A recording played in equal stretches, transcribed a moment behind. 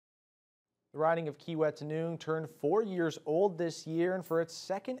The riding of Kiiwetinoong turned 4 years old this year, and for its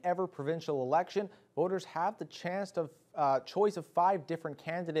second ever provincial election, voters have the choice of 5 different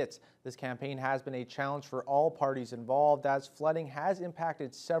candidates. This campaign has been a challenge for all parties involved as flooding has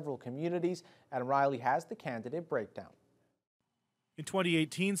impacted several communities. Adam Riley has the candidate breakdown. In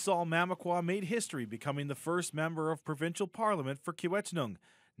 2018, Saul Mamakwa made history, becoming the first member of provincial parliament for Kiiwetinoong.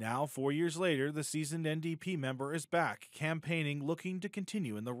 Now, 4 years later, the seasoned NDP member is back, campaigning, looking to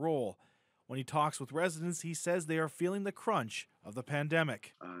continue in the role. When he talks with residents, he says they are feeling the crunch of the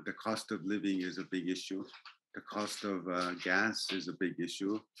pandemic. The cost of living is a big issue. The cost of gas is a big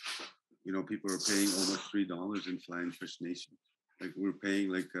issue. You know, people are paying almost $3 in Flying Fish Nation. Like we're paying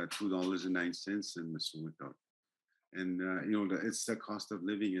like $2.09 in Masulica. And, it's the cost of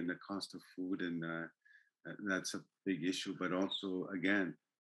living and the cost of food. And that's a big issue. But also, again,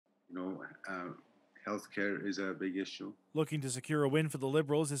 healthcare is a big issue. Looking to secure a win for the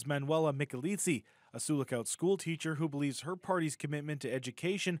Liberals is Manuela Michelizzi, a Sioux Lookout school teacher who believes her party's commitment to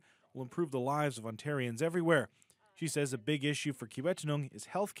education will improve the lives of Ontarians everywhere. She says a big issue for Kiiwetinoong is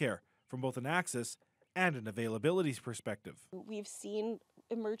healthcare, from both an access and an availability perspective. We've seen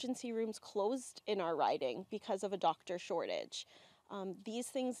emergency rooms closed in our riding because of a doctor shortage. These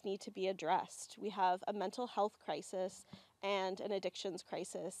things need to be addressed. We have a mental health crisis and an addictions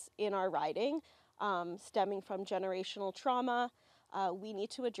crisis in our riding. Stemming from generational trauma. We need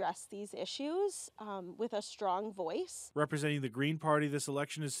to address these issues with a strong voice. Representing the Green Party this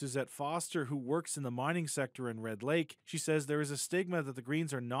election is Suzette Foster, who works in the mining sector in Red Lake. She says there is a stigma that the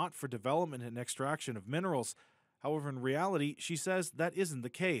Greens are not for development and extraction of minerals. However, in reality, she says that isn't the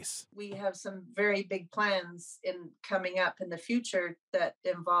case. We have some very big plans coming up in the future that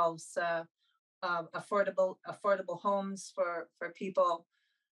involves affordable homes for people.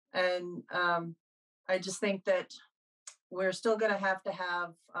 And I just think that we're still going to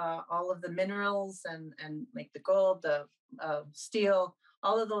have all of the minerals and like the gold, the steel,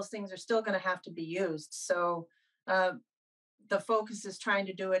 all of those things are still going to have to be used. So the focus is trying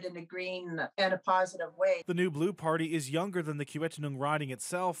to do it in a green and a positive way. The New Blue Party is younger than the Kiiwetinoong riding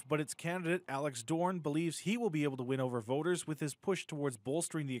itself, but its candidate, Alex Dorn, believes he will be able to win over voters with his push towards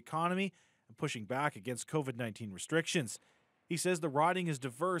bolstering the economy and pushing back against COVID-19 restrictions. He says the riding is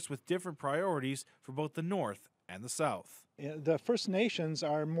diverse with different priorities for both the North and the South. The First Nations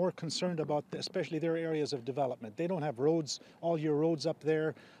are more concerned about especially their areas of development. They don't have roads, all your roads up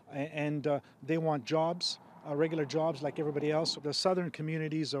there, and they want jobs. Regular jobs like everybody else. The southern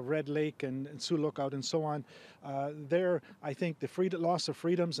communities of Red Lake and Sioux Lookout and so on, I think the loss of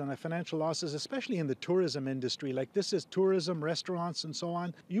freedoms and the financial losses, especially in the tourism industry, like this is tourism, restaurants and so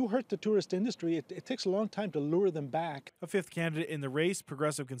on. You hurt the tourist industry, it takes a long time to lure them back. A fifth candidate in the race,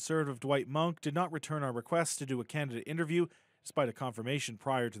 Progressive Conservative Dwight Monk, did not return our request to do a candidate interview, despite a confirmation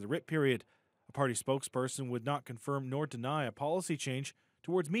prior to the writ period. A party spokesperson would not confirm nor deny a policy change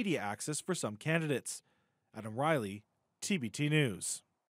towards media access for some candidates. Adam Riley, TBT News.